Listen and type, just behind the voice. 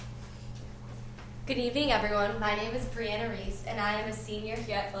Good evening, everyone. My name is Brianna Reese, and I am a senior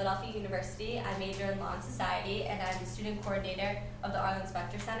here at Philadelphia University. I major in Law and Society, and I'm the student coordinator of the Arlen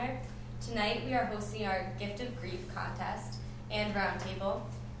Specter Center. Tonight, we are hosting our Gift of Grief contest and roundtable,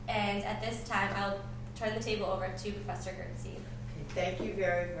 and at this time, I'll turn the table over to Professor Gerstein. Okay, thank you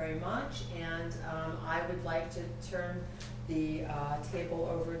very, very much, and I would like to turn the table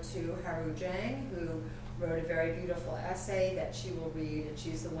over to Haru Jang, who wrote a very beautiful essay that she will read, and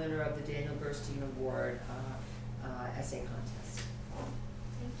she's the winner of the Daniel Gerstein Award essay contest.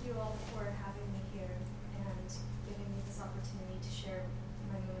 Thank you all for having me here and giving me this opportunity to share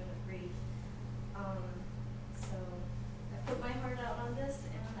my moment of grief. So I put my heart out on this,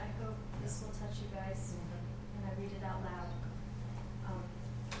 and I hope this will touch you guys when I read it out loud.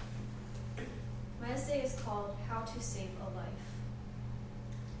 My essay is called How to Save a Life.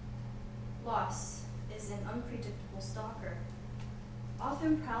 Loss is an unpredictable stalker,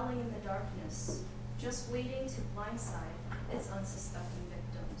 often prowling in the darkness, just waiting to blindside its unsuspecting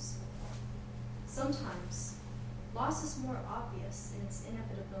victims. Sometimes, loss is more obvious in its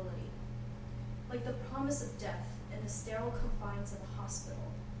inevitability, like the promise of death in the sterile confines of a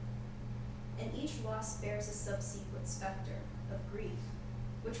hospital. And each loss bears a subsequent specter of grief,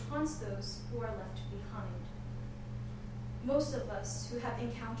 which haunts those who are left behind. Most of us who have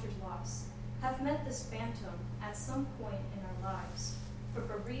encountered loss have met this phantom at some point in our lives, for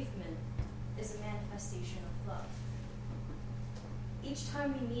bereavement is a manifestation of love. Each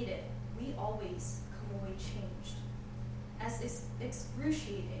time we meet it, we always come away changed, as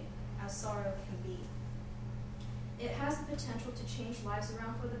excruciating as sorrow can be. It has the potential to change lives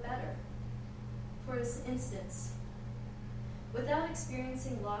around for the better. For instance, without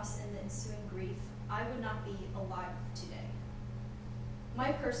experiencing loss and the ensuing grief, I would not be alive today.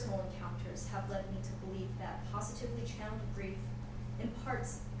 My personal encounters have led me to believe that positively channeled grief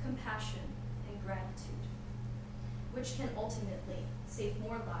imparts compassion and gratitude, which can ultimately save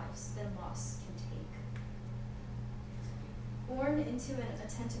more lives than loss can take. Born into an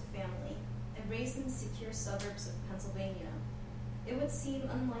attentive family and raised in the secure suburbs of Pennsylvania, it would seem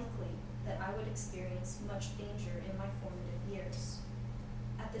unlikely that I would experience much danger in my formative years.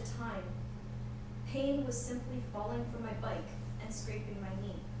 At the time, pain was simply falling from my bike and scraping my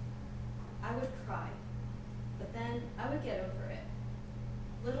knee. I would cry, but then I would get over it.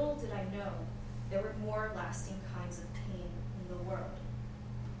 Little did I know there were more lasting kinds of pain in the world.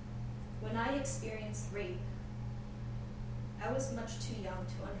 When I experienced rape, I was much too young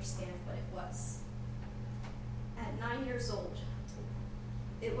to understand what it was. At 9 years old,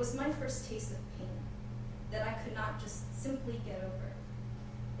 it was my first taste of pain that I could not just simply get over.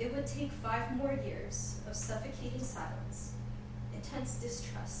 It would take 5 more years of suffocating silence, intense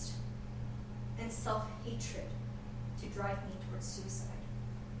distrust, and self-hatred to drive me towards suicide.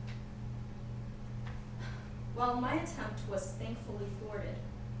 While my attempt was thankfully thwarted,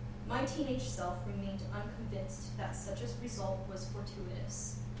 my teenage self remained unconvinced that such a result was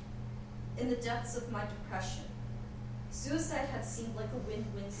fortuitous. In the depths of my depression, suicide had seemed like a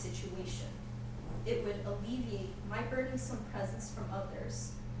win-win situation. It would alleviate my burdensome presence from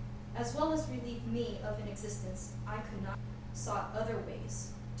others, as well as relieve me of an existence I could not. Sought other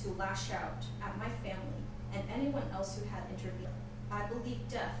ways to lash out at my family and anyone else who had intervened. I believed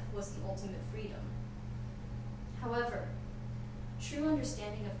death was the ultimate freedom. However, true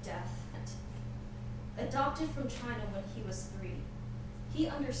understanding of death, adopted from China when he was 3, he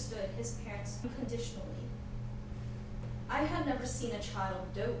understood his parents unconditionally. I had never seen a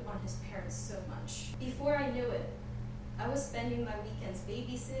child dote on his parents so much. Before I knew it, I was spending my weekends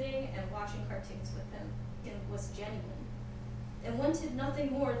babysitting and watching cartoons with him, and was genuine, and wanted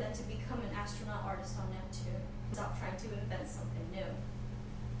nothing more than to become an astronaut artist on Neptune. Stop trying to invent something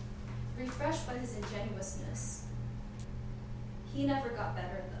new. Refreshed by his ingenuousness, he never got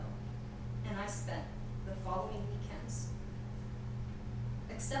better though, and I spent the following weekends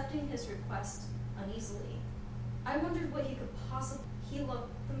accepting his request uneasily. I wondered what he could possibly he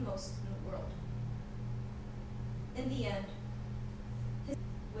loved the most in the world. In the end,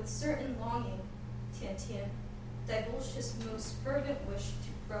 with certain longing, Tian Tian divulged his most fervent wish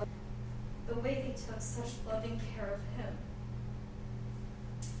to grow the way they took such loving care of him.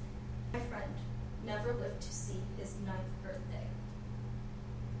 My friend never lived to see his 9th birthday.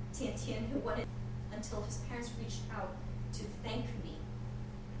 Tian Tian, who wanted until his parents reached out to thank me.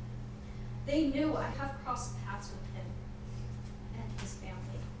 They knew I have crossed paths with him and his family.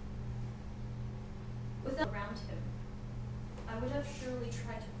 Without around him, I would have surely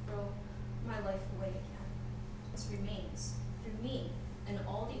tried to throw my life away again. This remains through me and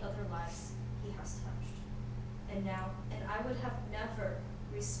all the other lives he has touched. And I would have never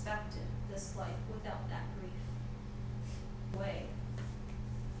respected this life without that grief. Way.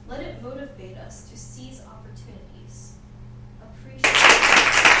 Let it motivate us to seize opportunities. Appreciate.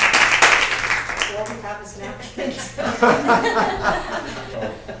 All we have is napkins.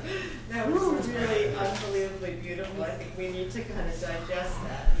 That was really unbelievably beautiful. I think we need to kind of digest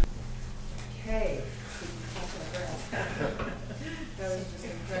that. Okay. That was just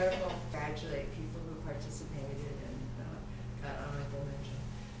incredible. Congratulate people who participated and got honorable mention.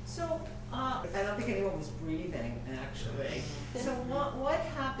 So, I don't think anyone was breathing, actually. So what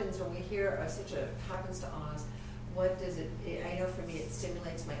happens when we hear such a happens to us? What does it, I know for me it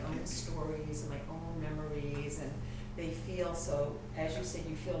stimulates my own stories and my own memories, and they feel so, as you said,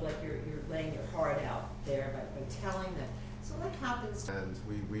 you feel like you're laying your heart out there by telling them. So what happens? And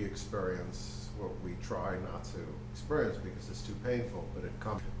we experience what we try not to experience because it's too painful, but it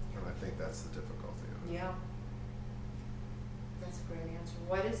comes, and I think that's the difficulty of it. Yeah. That's a great answer.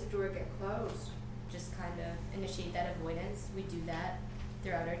 Why does the door get closed? Just kind of initiate that avoidance. We do that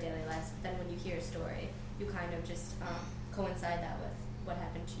throughout our daily lives. But then when you hear a story, you kind of just coincide that with what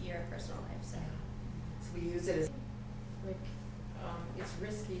happened to your personal life. So we use it as it's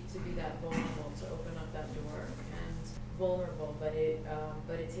risky to be that vulnerable, to open up that door, and vulnerable, but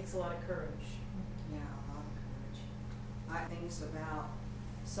it takes a lot of courage. Yeah, a lot of courage. I think it's about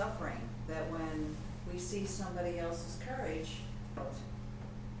suffering, that when we see somebody else's courage,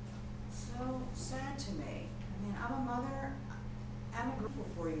 so sad to me. I mean, I'm a mother, I'm grateful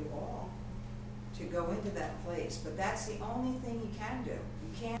for you all to go into that place, but that's the only thing you can do.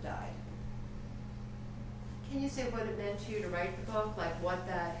 You can't die. Can you say what it meant to you to write the book? Like what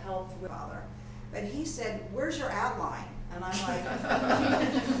that helped with? Father. But he said, "Where's your outline?" And I'm like,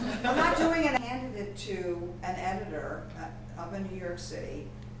 I'm not doing it. I handed it to an editor up in New York City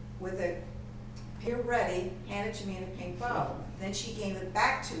with a, "Here, ready," handed it to me in a pink bow. Then she gave it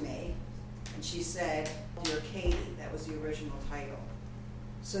back to me, and she said, "Dear Katie," that was the original title.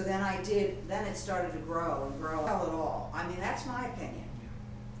 So then I did, then it started to grow and grow. Tell it all. I mean, that's my opinion.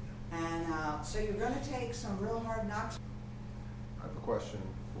 And so you're going to take some real hard knocks. I have a question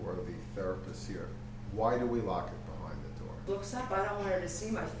for the therapist here. Why do we lock it behind the door? Looks up, I don't want her to see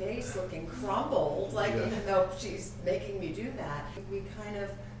my face looking crumbled, like Yeah. even though she's making me do that. We kind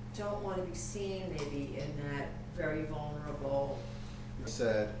of don't want to be seen maybe in that very vulnerable. I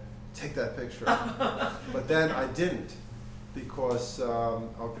said, take that picture. But then I didn't because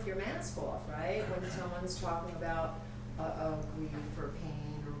With your mask off, right? When someone's talking about grief or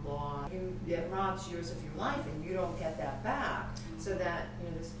pain or loss, it robs years of your life and you don't get that back. So that,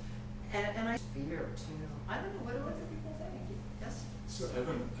 this, and I fear too. I don't know, what do other people think? Yes? So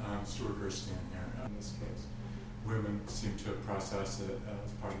Evan, Stuart Gerstein here, in this case, women seem to process it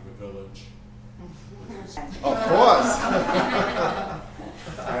as part of the village. of course.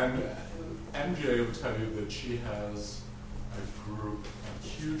 And MJ will tell you that she has a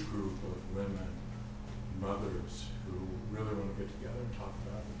huge group of women, mothers, who really want to get together and talk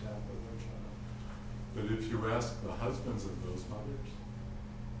about the death of their child. But if you ask the husbands of those mothers,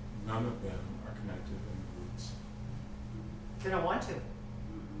 none of them are connected in the roots. They don't want to.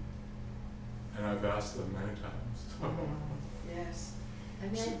 And I've asked them many times. Yes. I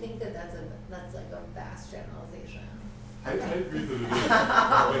mean, I think that's like a vast generalization. I agree that it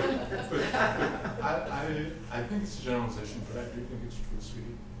is. But I think it's a generalization, but I do think it's true,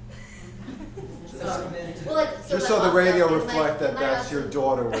 sweetie. Well, like, Just so the radio reflect that that's your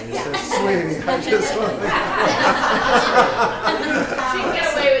daughter when you say sweetie. I just want She can get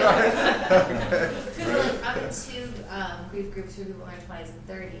away with it. Because like I'm in two grief groups for people in their 20s and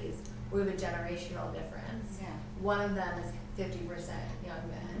 30s. We have a generational difference. Yeah. One of them is 50% young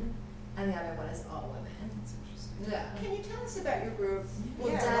men, and the other one is all women. That's interesting. Yeah. Can you tell us about your group? Well,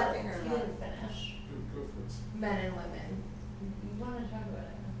 Yeah, I'd Dad, love to hear you about didn't finish. Go first. Men and women. You want to talk about it?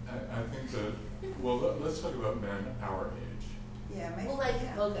 I think that, well, let's talk about men our age. Yeah, maybe. Well, like,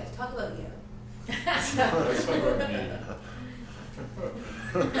 yeah. okay, talk about you. Let's talk about me.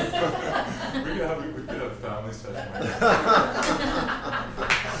 we could have a family session.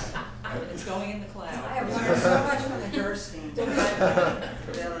 It's going in the cloud. I have learned so much from the Gerstein.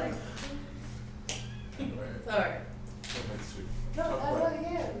 Really. Anyway, Sorry. what makes you No, talk I about want it?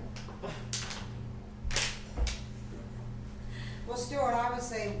 you. Well, Stuart, I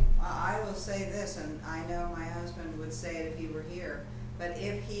will say this, and I know my husband would say it if he were here, but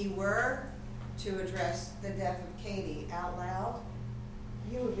if he were to address the death of Katie out loud,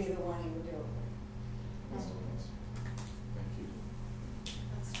 you would be the one he would do it with. Thank you.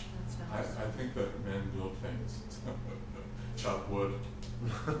 That's I think that men build things. Chop wood.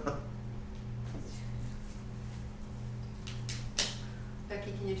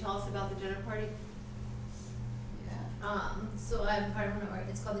 Becky, can you tell us about the dinner party? Yeah. So I'm part of an org.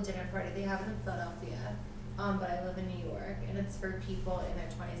 It's called the Dinner Party. They have it in Philadelphia, but I live in New York, and it's for people in their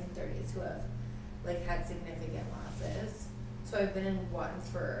 20s and 30s who have like had significant losses. So I've been in one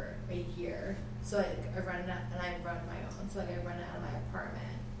for a year. So I run it, and I run my own. So like I run it out of my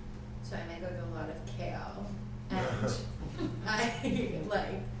apartment. So I make like a lot of kale, and I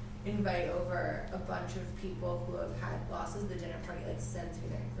like invite over a bunch of people who have had losses. The dinner party like sends me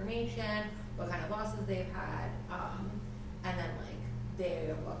their information, what kind of losses they've had, and then like they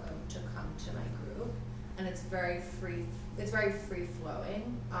are welcome to come to my group, and it's very free. It's very free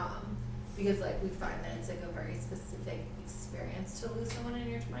flowing, because like we find that it's like a very specific experience to lose someone in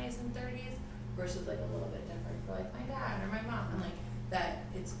your 20s and 30s versus like a little bit different for like my dad or my mom, and like that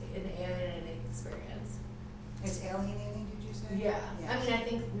it's an alienating experience. It's alienating, did you say? Yeah. Yes. I mean, I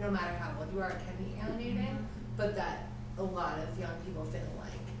think no matter how old you are, it can be alienating, but that a lot of young people feel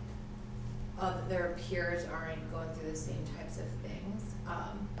like their peers aren't going through the same types of things,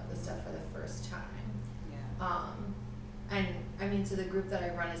 the stuff for the first time. Yeah. And I mean, so the group that I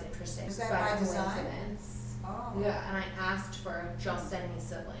run is interesting. Is that by by design? coincidence. Oh. Yeah, and I asked for just any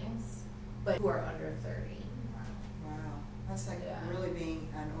siblings, but who are under 30. Wow. That's like Yeah. really being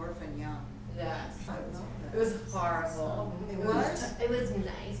an orphan young. Yes. I love that. It was horrible. It was? It was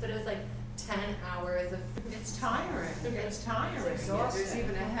nice, but it was like 10 hours of. It's tiring. It's tiring. It's exhausting. There's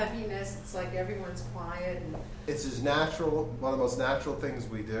even a heaviness. It's like everyone's quiet and. It's just natural, one of the most natural things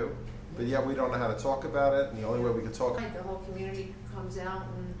we do, but yet we don't know how to talk about it, and the only way we can talk. The whole community comes out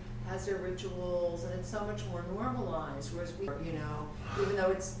and has their rituals, and it's so much more normalized. Whereas we, you know, even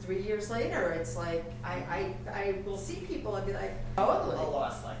though it's 3 years later, it's like I will see people and be like, totally. A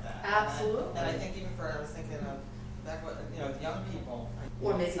loss like that. Absolutely. And I think even for, I was thinking of back when, you know, young people.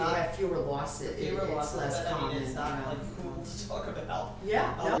 Or maybe it's they not- have fewer losses, fewer it's losses, less but I common, mean, it's not you know. like cool to talk about.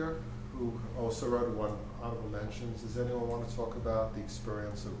 Yeah. Who also wrote one honorable mentions. Does anyone want to talk about the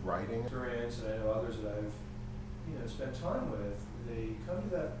experience of writing? Experience, and I know others that I've, you know, spent time with, they come to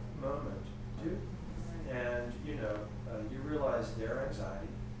that moment too, and you know, you realize their anxiety,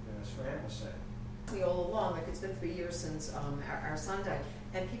 as Fran was saying. All along, like it's been 3 years since our son died,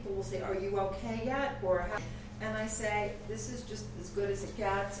 and people will say, "Are you okay yet?" Or how? And I say, "This is just as good as it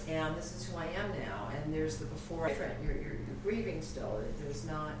gets, and this is who I am now." And there's the before. Different. You're grieving still. There's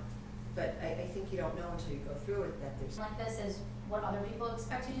not, but I think you don't know until you go through it that there's. Like this is what other people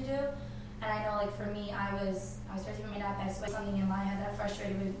expect you to do, and I know like for me, I was raised with my dad passed away. Something in my head that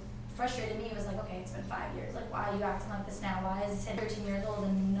frustrated me was like, okay, it's been 5 years. Like, why are you acting like this now? Why is he 13 years old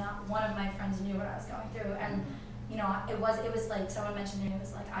and not one of my friends knew what I was going through? And you know, it was like someone mentioned it. It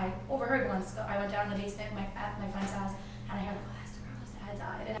was like I overheard once. I went down in the basement at my friend's house, and I heard like, oh, Esther Carlos' dad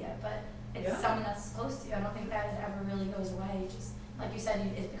died. And, yeah, but it's someone that's supposed to. I don't think that it ever really goes away. Just like you said,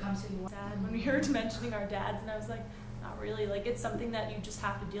 it becomes who you want. Dad, when we heard mentioning our dads, and I was like, not really. Like it's something that you just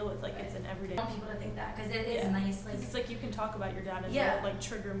have to deal with. Like it's an everyday. I want people to think that because it is nice. Like it's like you can talk about your dad and Yeah. it won't, like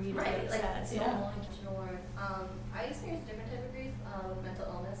trigger me to right, get like upset. it's Yeah. normal. Sure. I experienced different type of grief with mental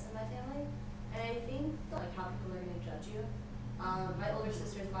illness in my family, and I think like how people are going to judge you. My older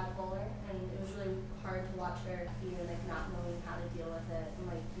sister is bipolar, and it was really hard to watch her, you know, like not knowing how to deal with it, and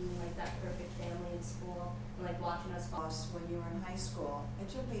like being like that perfect family in school, and like watching us fall. When you were in high school, it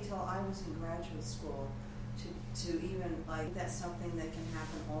took me till I was in graduate school to even like that's something that can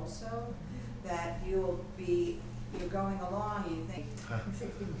happen also, that you're going along and you think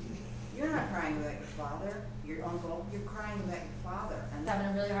you're not crying about your father, your uncle, you're crying about your father. And Having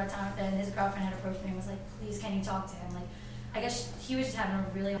a really hard time with it, and his girlfriend had approached me and was like, please, can you talk to him? Like, I guess he was just having a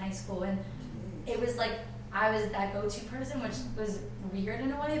really high school, and it was like I was that go-to person, which was weird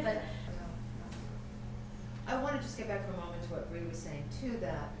in a way, but I want to just get back for a moment to what Bree was saying too,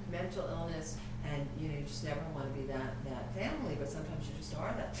 that mental illness, and you know, you just never want to be that family, but sometimes you just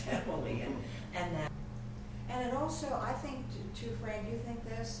are that family, and that. And it also, I think, too, Fran, you think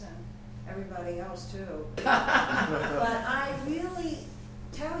this, and everybody else too. But I really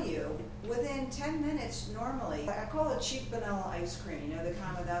tell you, within 10 minutes normally, I call it cheap vanilla ice cream, you know, the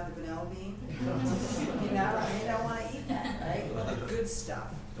kind without the vanilla bean. You know, you don't want to eat that, right? You want the good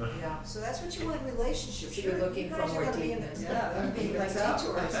stuff. Yeah. So that's what you want in relationships. So you're looking you for guys more are gonna be in deepness. Yeah, they're being like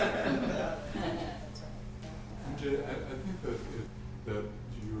detours here. Jay, I think that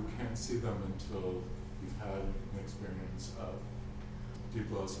you can't see them until you've had an experience of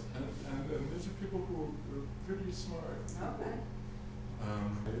deep loss, and these are people who are pretty smart. Okay.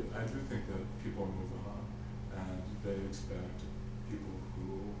 I do think that people move on, and they expect people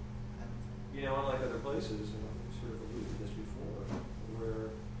who. You know, unlike other places, and I sort of alluded to this before, where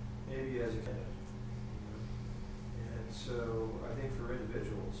maybe as a kid, you know, and so I think for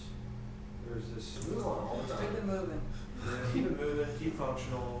individuals, there's this move on all the time. Keep it moving. Yeah, keep it moving, keep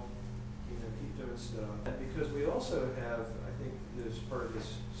functional, keep doing stuff. And because we also have, I think, there's part of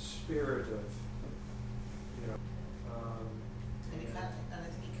this spirit of, And I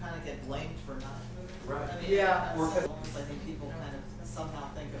think you kind of get blamed for not moving. Right. I mean, Yeah. I think people kind of somehow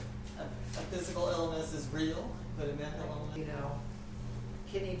think of a physical illness is real, but a mental illness.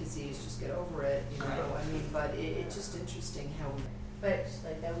 Kidney disease, just get over it, Right. I mean, but it's just interesting how we. But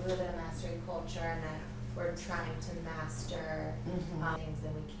like that we live in a mastery culture and that we're trying to master things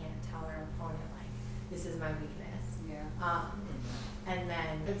and we can't tell our opponent like this is my weakness. Yeah. And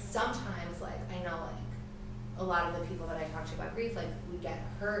then but sometimes like I know like a lot of the people that I talk to about grief like we get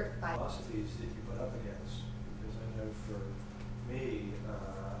hurt by Philosophies that you put up against, because I know for me,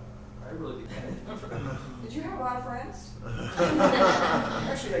 I really depend. Did you have a lot of friends?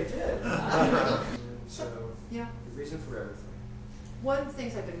 Actually, I did. So, Yeah. the reason for everything. One of the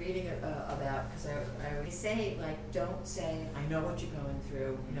things I've been reading about, because I always say, like, don't say, I know what you're going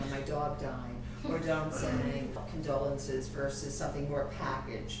through, my dog died, or don't say condolences versus something more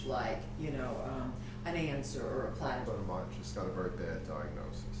packaged, like, an answer or a A plan. friend of mine just got a very bad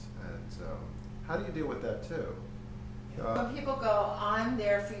diagnosis, and how do you deal with that too? When people go, I'm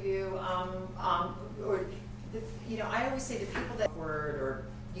there for you, or, I always say to people that word, or,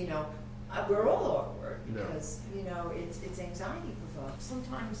 we're all awkward Yeah. because, it's anxiety provoked.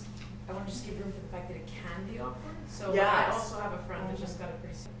 Sometimes I want to just give room for the fact that it can be awkward. So Yes. I also have a friend that just got a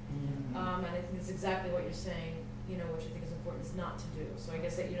pretty sick. And I think it's exactly what you're saying, which I think is important is not to do. So I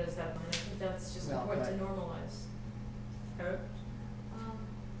guess that, there's that, and I think that's just important to normalize. And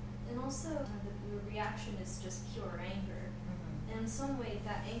also, the reaction is just pure anger. And in some way,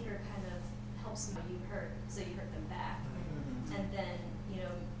 that anger kind of helps them you hurt, so you hurt them back. And then,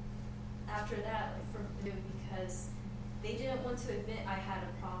 after that, because they didn't want to admit I had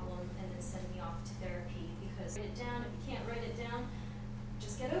a problem and then send me off to therapy because write it down. If you can't write it down,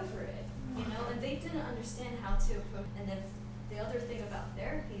 just get over it, And they didn't understand how to approach. And then the other thing about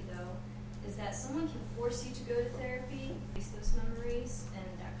therapy, though, is that someone can force you to go to therapy, face those memories and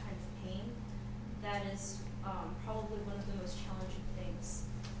that kind of pain. That is probably one of the most challenging things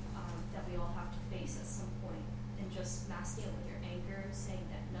that we all have to face at some point. And just masking it with your anger, saying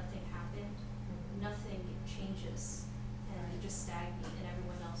that nothing happened, nothing changes, and you just stagnate and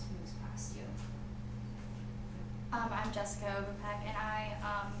everyone else moves past you. I'm Jessica Overpeck, and I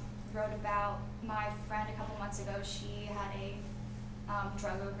wrote about my friend a couple months ago. She had a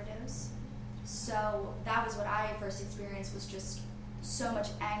drug overdose. So that was what I first experienced, was just so much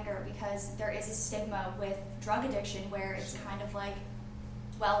anger, because there is a stigma with drug addiction where it's kind of like,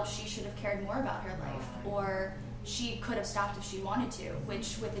 well, she should have cared more about her life, or she could have stopped if she wanted to,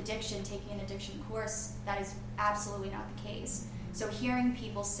 which with addiction, taking an addiction course, that is absolutely not the case. So hearing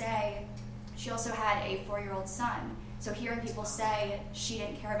people say, she also had a 4-year-old son, so hearing people say she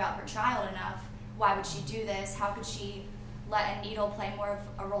didn't care about her child enough, why would she do this? How could she let a needle play more of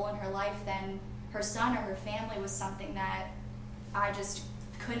a role in her life than her son or her family, was something that I just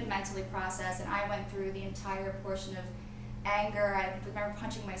couldn't mentally process. And I went through the entire portion of anger. I remember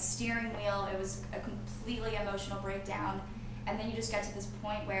punching my steering wheel. It was a completely emotional breakdown. And then you just get to this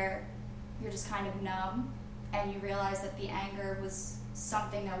point where you're just kind of numb, and you realize that the anger was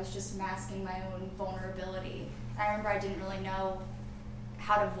something that was just masking my own vulnerability. And I remember I didn't really know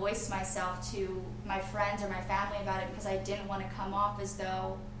how to voice myself to my friends or my family about it, because I didn't want to come off as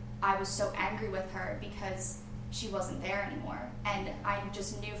though I was so angry with her because she wasn't there anymore. And I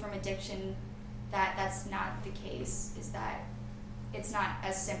just knew from addiction that that's not the case, is that it's not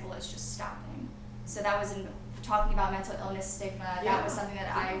as simple as just stopping. So that was in talking about mental illness stigma. That was something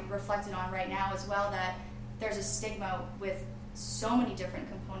that I reflected on right now as well, that there's a stigma with so many different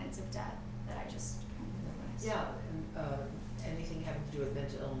components of death that I just kind of realized. Yeah, and anything having to do with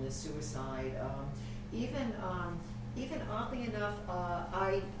mental illness, suicide, even oddly enough,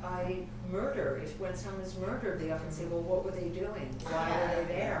 murder. When someone is murdered, they often say, well, what were they doing? Why were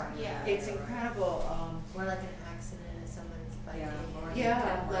they there? Yeah. It's incredible. Or like an accident if someone's biking.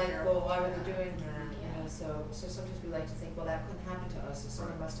 Well, why were they doing that? So sometimes we like to think, well, that couldn't happen to us, so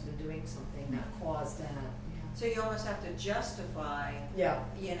someone must have been doing something that caused that. So you almost have to justify,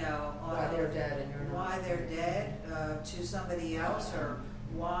 why they're dead and you're not. why they're dead to somebody else, or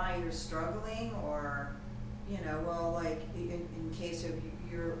why you're struggling, or, like in case of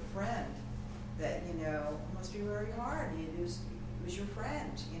your friend, that, it must be very hard. It was your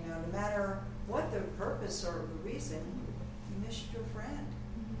friend, no matter what the purpose or the reason, you missed your friend.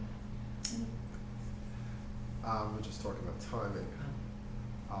 We're just talking about timing.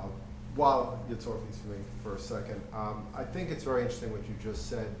 while you're talking to me for a second, I think it's very interesting what you just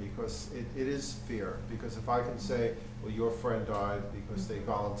said, because it is fear. Because if I can say, well, your friend died because they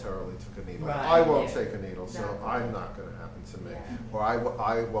voluntarily took a needle. Right. I won't Yeah. take a needle, so Exactly. I'm not going to happen to me. Yeah. Or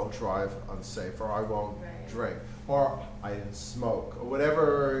I won't drive unsafe, or I won't drink, or I didn't smoke, or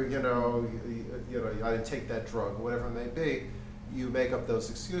whatever, you know, I didn't take that drug, or whatever it may be. You make up those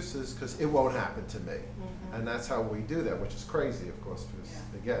excuses because it won't happen to me. And that's how we do that, which is crazy, of course, because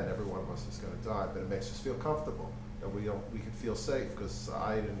again, every one of us is going to die, but it makes us feel comfortable that we can feel safe, because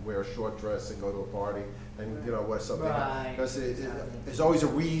I didn't wear a short dress and go to a party and wear something. Right. Because there's always a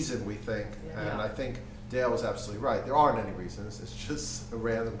reason, we think, and I think Dale was absolutely right. There aren't any reasons. It's just a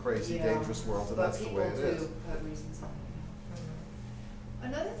random, crazy, dangerous world, and that's the way it is. But people do put reasons on it.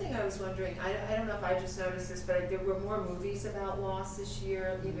 Another thing I was wondering, I don't know if I just noticed this, but there were more movies about loss this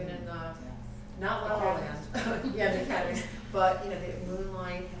year, even in the, not La La Land, yeah, the Academy, but, the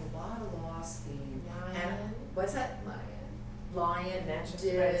Moonlight had a lot of loss theme. And what's that? Lion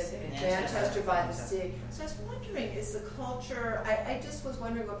Manchester by the Sea. So I was wondering, is the culture, I just was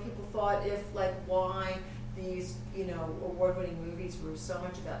wondering what people thought, why these, award-winning movies were so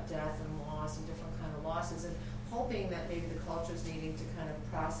much about death and loss and different kind of losses, and hoping that maybe the culture's needing to kind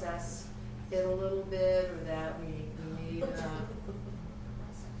of process it a little bit, or that we need a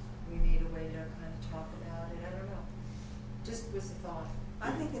way to kind of talk about it. I don't know. Just was a thought.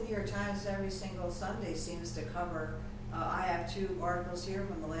 I think the New York Times every single Sunday seems to cover, I have 2 articles here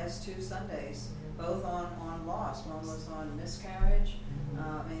from the last 2 Sundays, both on loss. One was on miscarriage,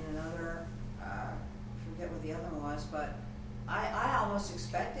 and another, I forget what the other one was, but I almost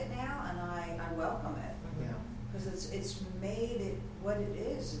expect it now, and I welcome it. Yeah. Because it's made it what it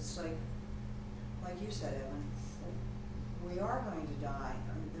is. It's like you said, Evan, we are going to die.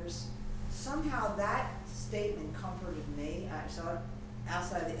 I mean, there's somehow that statement comforted me. I saw it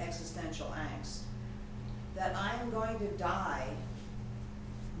outside the existential angst that I am going to die.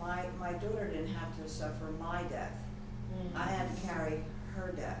 My daughter didn't have to suffer my death. I had to carry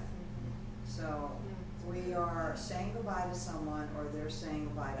her death. So we are saying goodbye to someone, or they're saying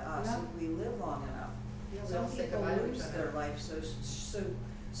goodbye to us if we live long enough. Some people lose their life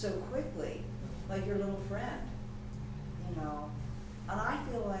so quickly, like your little friend, and I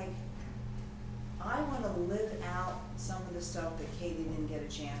feel like I want to live out some of the stuff that Katie didn't get a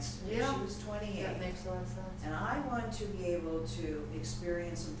chance to do. Yeah. She was 28. That makes a lot of sense. And I want to be able to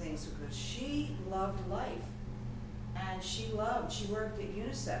experience some things, because she loved life. And she worked at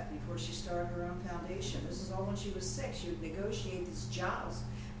UNICEF before she started her own foundation. This is all when she was sick. She would negotiate these jobs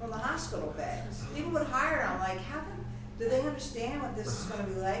from the hospital bed. People would hire her. I'm like, do they understand what this is going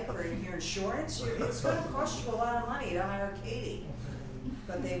to be like for your insurance? It's going to cost you a lot of money to hire Katie.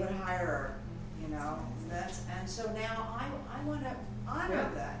 But they would hire her, and so now I want to honor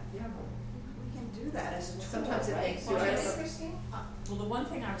that. Yeah. We can do that as a tool. Sometimes it makes you Christine? Well, the one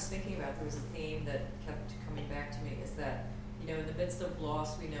thing I was thinking about, there was a theme that kept coming back to me, is that, in the midst of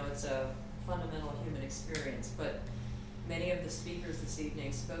loss, we know it's a fundamental human experience, but many of the speakers this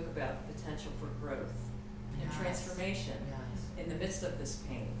evening spoke about the potential for growth and transformation in the midst of this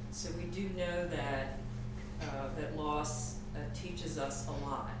pain. So we do know that that loss teaches us a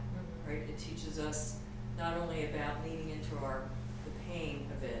lot, right? It teaches us not only about leaning into the pain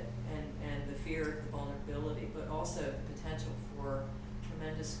of it and the fear of the vulnerability, but also the potential for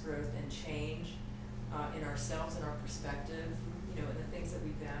tremendous growth and change in ourselves and our perspective, in the things that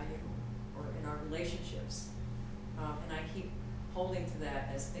we value, or in our relationships. And I keep holding to that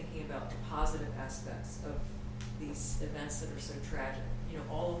as thinking about the positive aspects of these events that are so tragic,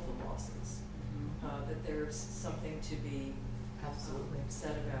 all of the losses, that there's something to be absolutely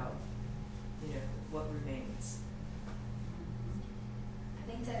said about, what remains.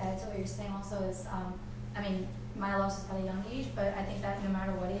 I think to add to what you're saying also is, my loss is at a young age, but I think that no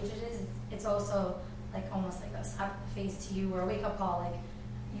matter what age it is, it's also like almost like a slap in the face to you, or a wake up call. Like,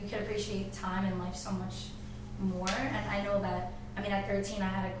 you can appreciate time in life so much more. And I know that, at 13, I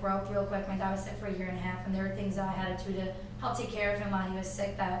had to grow up real quick. My dad was sick for 1.5 years, and there were things that I had to do to help take care of him while he was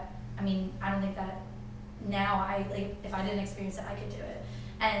sick that, I don't think that now if I didn't experience it, I could do it.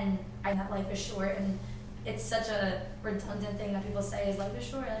 And that life is short, and it's such a redundant thing that people say is life is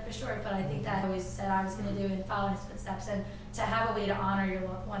short, but I think that I always said I was going to do and follow in his footsteps, and to have a way to honor your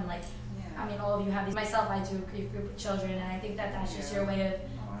loved one, all of you have these. Myself, I do a grief group with children, and I think that that's just your way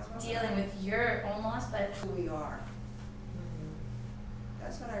of dealing with your own loss, but who we are.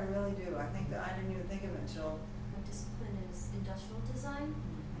 That's what I really do. I think that I didn't even think of it until. My discipline is industrial design.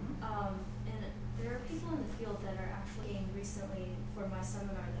 And there are people in the field that are actually recently, for my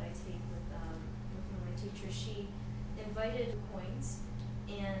seminar that I take with one of my teachers, she invited coins,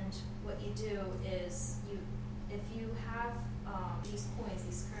 And what you do is if you have these coins,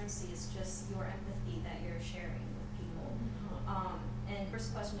 these currency, it's just your empathy that you're sharing with people. And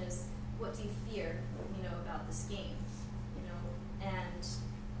first question is, what do you fear, about this game, and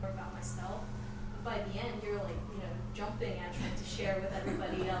or about myself. By the end, you're like, jumping at trying to share with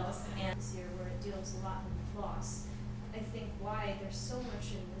everybody else. And this year, where it deals a lot with loss, I think why there's so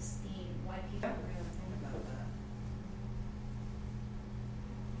much in this theme, why people are going to think about that.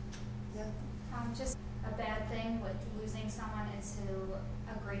 Just a bad thing with losing someone into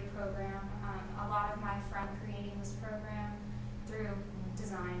a great program. A lot of my friends creating this program through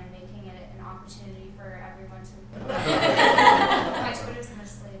design and making it an opportunity for everyone to. My Twitter's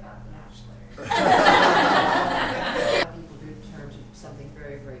mostly about The Bachelor. People do turn to something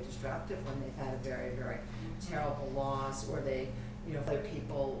very, very destructive when they've had a very, very terrible loss, or they, other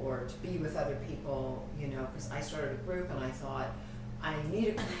people, or to be with other people, because I started a group and I thought I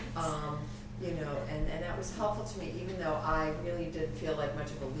needed, and that was helpful to me, even though I really didn't feel like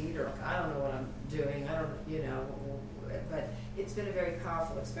much of a leader. Like, I don't know what I'm doing. But it's been a very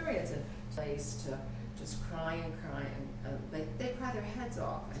powerful experience, and place to just cry and like they cry their heads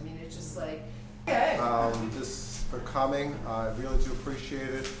off. I mean, it's just like, okay. This for coming. I really do appreciate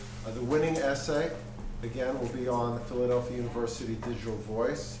it. The winning essay, again, will be on the Philadelphia University Digital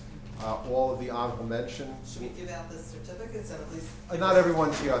Voice. All of the honorable mention. Should we give out the certificates and at least? Not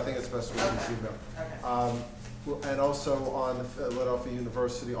everyone's here. I think it's best we use email. Okay. And also on the Philadelphia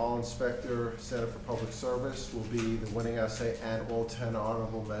University Arlen Specter Center for Public Service will be the winning essay and all 10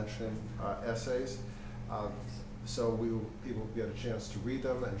 honorable mention essays. So people will get a chance to read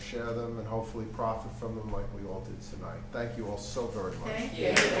them and share them and hopefully profit from them like we all did tonight. Thank you all so very much. Thank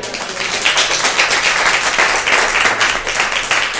you.